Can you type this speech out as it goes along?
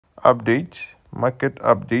update, market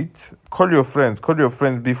update. Call your friends,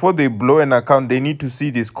 before they blow an account. They need to see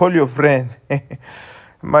this. Call your friend.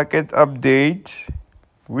 Market update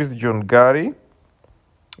with John Gary.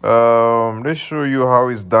 Let's show you how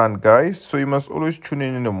it's done, guys. So you must always tune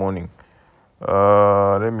in the morning.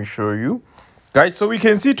 Let me show you, guys. So we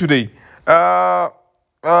can see today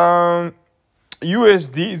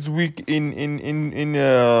USD is weak in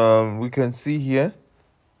we can see here.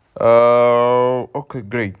 Okay,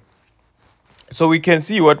 great. So we can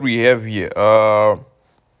see what we have here.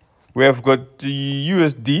 We have got the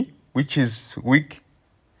USD, which is weak.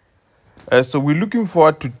 So we're looking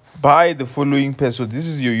forward to buy the following pair. So this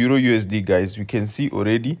is your Euro USD, guys. We can see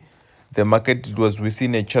already the market, it was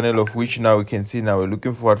within a channel of which now we can see now we're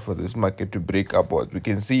looking forward for this market to break upwards. We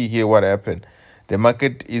can see here what happened. The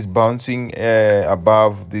market is bouncing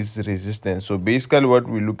above this resistance. So basically what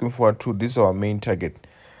we're looking forward to, this is our main target.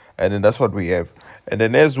 And then that's what we have. And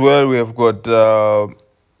then as well, we have got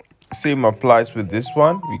same applies with this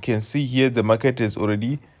one. We can see here the market has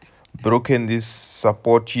already broken this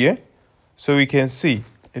support here. So we can see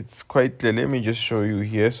it's quite clear. Let me just show you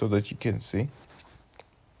here so that you can see.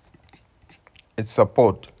 It's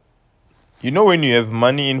support. You know, when you have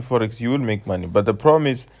money in Forex, you will make money. But the problem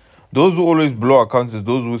is, those who always blow accounts is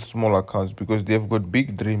those with small accounts, because they've got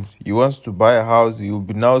big dreams. He wants to buy a house. He will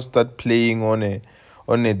be now start playing on a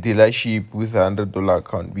dealership with $100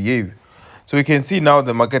 account. Behave. So we can see now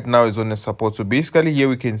the market now is on a support. So basically here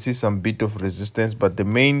we can see some bit of resistance, but the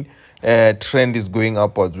main trend is going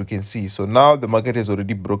upwards. We can see. So now the market has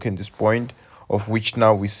already broken this point, of which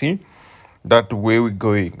now we see that where we're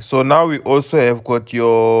going. So now we also have got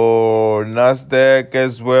your Nasdaq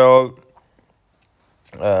as well.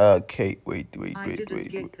 Okay, wait.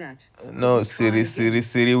 No,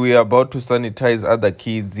 Siri, we are about to sanitize other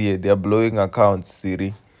kids here. They are blowing accounts,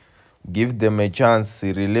 Siri. Give them a chance,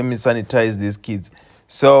 Siri. Let me sanitize these kids.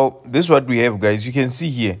 So this is what we have, guys. You can see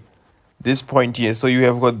here, this point here. So you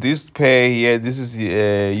have got this pair here. This is the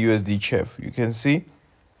USD chef. You can see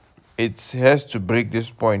it has to break this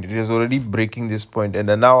point. It is already breaking this point, and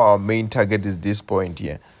then now our main target is this point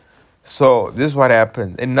here. So this is what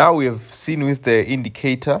happened, and now we have seen with the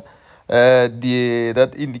indicator,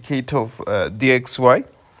 that indicator of DXY.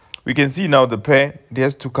 We can see now the pair, it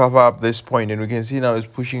has to cover up this point, and we can see now it's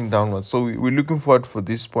pushing downwards. So we're looking forward for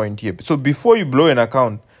this point here. So before you blow an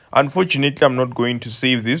account, unfortunately, I'm not going to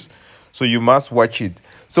save this, so you must watch it.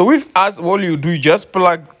 So with us, all you do, you just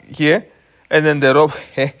plug here, and then the rope.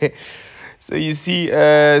 So you see,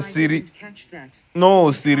 Siri.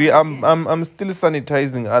 No, Siri, I'm still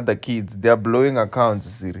sanitizing other kids. They are blowing accounts,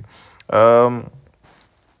 Siri.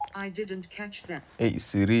 I didn't catch that. Hey,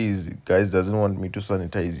 Siri, guys, doesn't want me to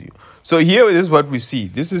sanitize you. So here is what we see.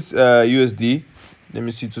 This is USD. Let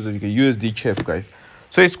me see to the USD chef, guys.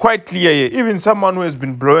 So it's quite clear here. Even someone who has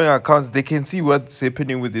been blowing accounts, they can see what's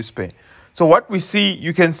happening with this pair. So what we see,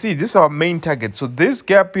 you can see this is our main target. So this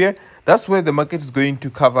gap here, that's where the market is going to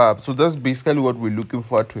cover up. So that's basically what we're looking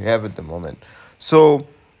for to have at the moment. So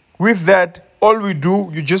with that, all we do,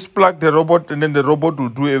 you just plug the robot, and then the robot will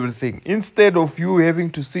do everything. Instead of you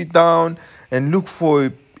having to sit down and look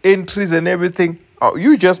for entries and everything,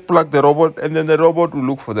 you just plug the robot, and then the robot will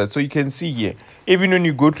look for that. So you can see here, even when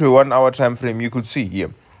you go to a 1 hour time frame, you could see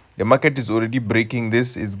here, the market is already breaking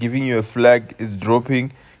this. It's giving you a flag. It's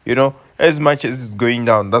dropping, you know, as much as it's going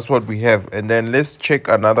down. That's what we have. And then let's check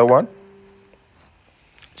another one.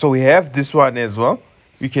 So we have this one as well.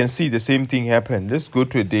 You can see the same thing happen. Let's go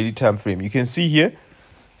to a daily time frame. You can see here,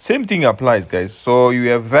 same thing applies, guys. So you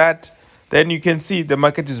have that. Then you can see the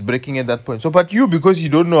market is breaking at that point. So, but you, because you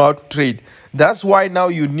don't know how to trade, that's why now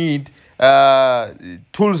you need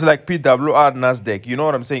tools like PWR, Nasdaq. You know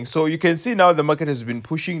what I'm saying? So you can see now the market has been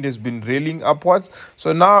pushing. There's been railing upwards.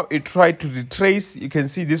 So now it tried to retrace. You can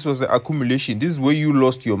see this was the accumulation. This is where you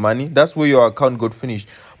lost your money. That's where your account got finished.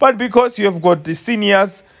 But because you have got the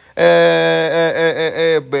seniors,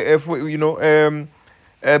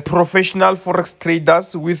 professional forex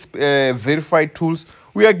traders with verified tools,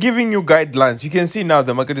 we are giving you guidelines. You can see now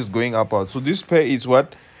the market is going upward. So this pair is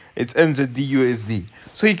what? It's NZD USD.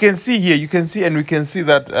 So you can see here, you can see, and we can see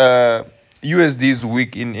that USD is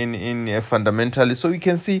weak in fundamentally. So you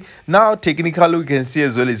can see now technically, we can see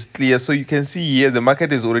as well, it's clear. So you can see here the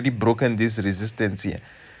market has already broken this resistance here.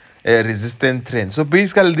 Resistant trend. So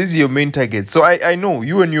basically this is your main target. So I know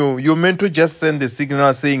you and your mentor just send the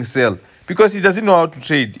signal saying sell, because he doesn't know how to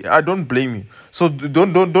trade. I don't blame you. So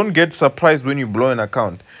don't get surprised when you blow an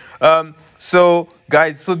account. So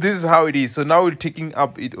guys, so this is how it is. So now we're taking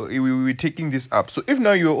up it, we're taking this up. So if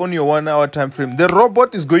now you're on your 1 hour time frame, the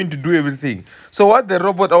robot is going to do everything. So what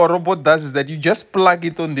our robot does is that you just plug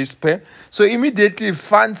it on this pair. So immediately it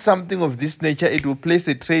finds something of this nature, it will place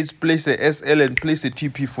a trade, place a SL, and place a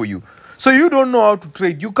TP for you. So you don't know how to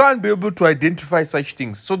trade. You can't be able to identify such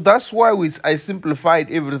things. So that's why I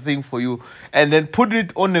simplified everything for you and then put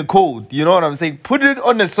it on a code. You know what I'm saying? Put it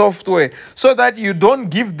on a software so that you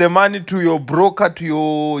don't give the money to your broker, to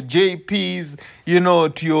your JPs, you know,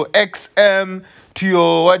 to your XM, to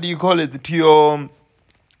your, what do you call it, to your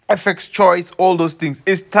FX choice, all those things.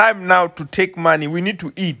 It's time now to take money. We need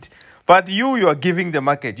to eat. But you are giving the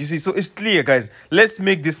market. You see, so it's clear, guys. Let's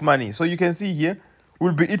make this money. So you can see here,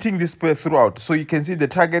 we'll be eating this pair throughout. So you can see the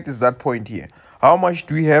target is that point here. How much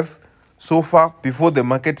do we have so far before the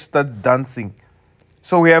market starts dancing?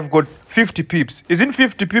 So we have got 50 pips. Isn't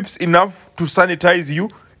 50 pips enough to sanitize you?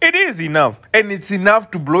 It is enough. And it's enough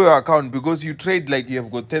to blow your account because you trade like you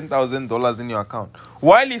have got $10,000 in your account.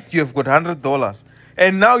 While you have got $100.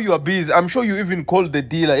 And now you are busy. I'm sure you even called the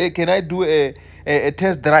dealer. Hey, can I do a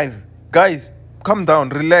test drive? Guys, calm down,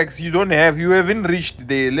 relax. You haven't reached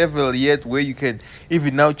the level yet where you can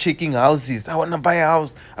even now checking houses. I want to buy a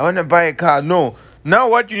house. I want to buy a car. No. Now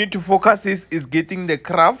what you need to focus is getting the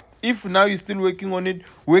craft. If now you're still working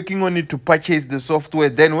on it to purchase the software,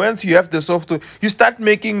 then once you have the software, you start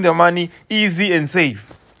making the money easy and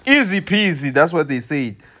safe. Easy peasy, that's what they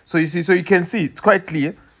say. So you see, so you can see, it's quite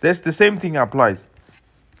clear. That's the same thing applies.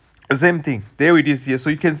 The same thing. There it is here. So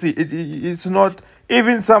you can see, it's not,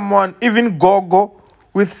 even Gogo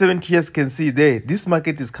with 70 years can see there. This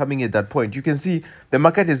market is coming at that point. You can see the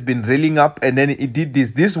market has been railing up and then it did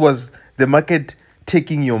this. This was the market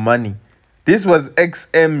taking your money. This was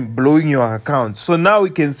XM blowing your account. So now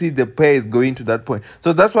we can see the pair is going to that point.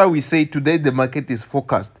 So that's why we say today the market is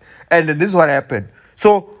focused. And then this is what happened.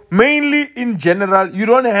 So mainly in general, you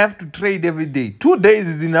don't have to trade every day. 2 days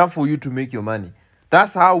is enough for you to make your money.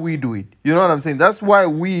 That's how we do it. You know what I'm saying? That's why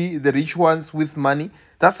we, the rich ones with money,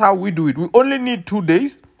 that's how we do it. We only need 2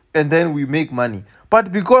 days and then we make money.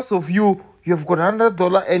 But because of you, you've got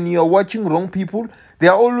 $100 and you're watching wrong people. They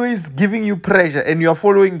are always giving you pressure and you're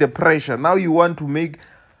following the pressure. Now you want to make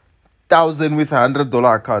 1,000 with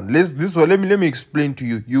 $100 account. Let me explain to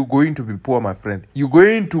you. You're going to be poor, my friend. You're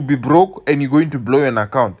going to be broke and you're going to blow an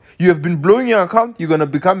account. You have been blowing your account. You're going to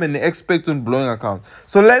become an expert on blowing account.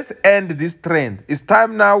 So let's end this trend. It's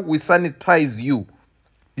time now we sanitize you.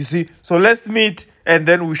 You see? So let's meet and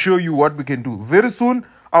then we'll show you what we can do. Very soon,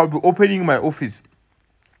 I'll be opening my office.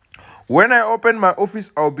 When I open my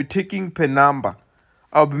office, I'll be taking per number.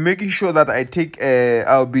 I'll be making sure that I take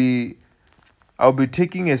I'll be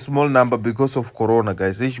taking a small number because of Corona,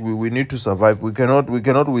 guys. We need to survive. We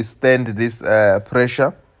cannot withstand this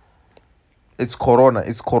pressure. It's Corona,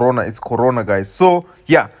 guys. So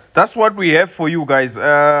yeah, that's what we have for you guys.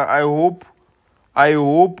 I hope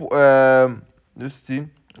this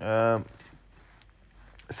thing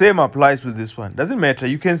same applies with this one. Doesn't matter.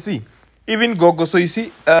 You can see even Gogo. So you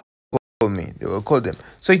see they will call them.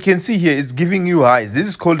 So you can see here it's giving you highs. This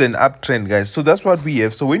is called an uptrend, guys. So that's what we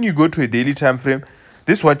have. So when you go to a daily time frame,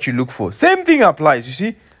 this is what you look for. Same thing applies. You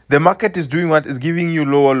see the market is doing what is giving you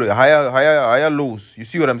higher lows. You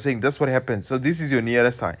see what I'm saying? That's what happens. So this is your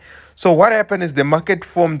nearest high. So what happened is the market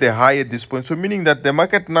formed the high at this point. So meaning that the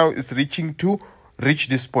market now is reach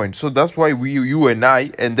this point. So that's why you and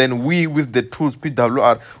I, and then we with the tools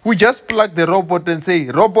PWR, we just plug the robot and say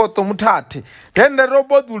robot mutate. Then the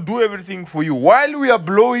robot will do everything for you. While we are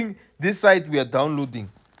blowing this side, we are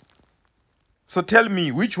downloading. So tell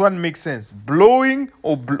me, which one makes sense? Blowing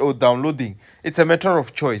or downloading? It's a matter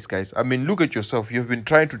of choice, guys. I mean, look at yourself. You've been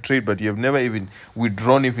trying to trade, but you have never even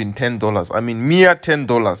withdrawn even $10. I mean, mere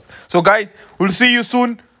 $10. So guys, we'll see you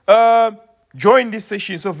soon. Join this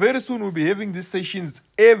session. So very soon we'll be having these sessions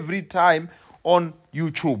every time on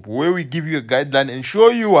YouTube where we give you a guideline and show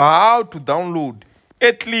you how to download,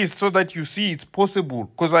 at least so that you see it's possible.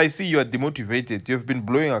 Because I see you are demotivated. You've been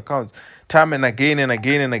blowing accounts time and again and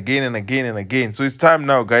again and again and again and again. So it's time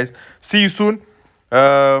now, guys. See you soon.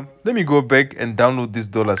 Let me go back and download this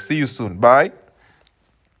dollar. See you soon. Bye.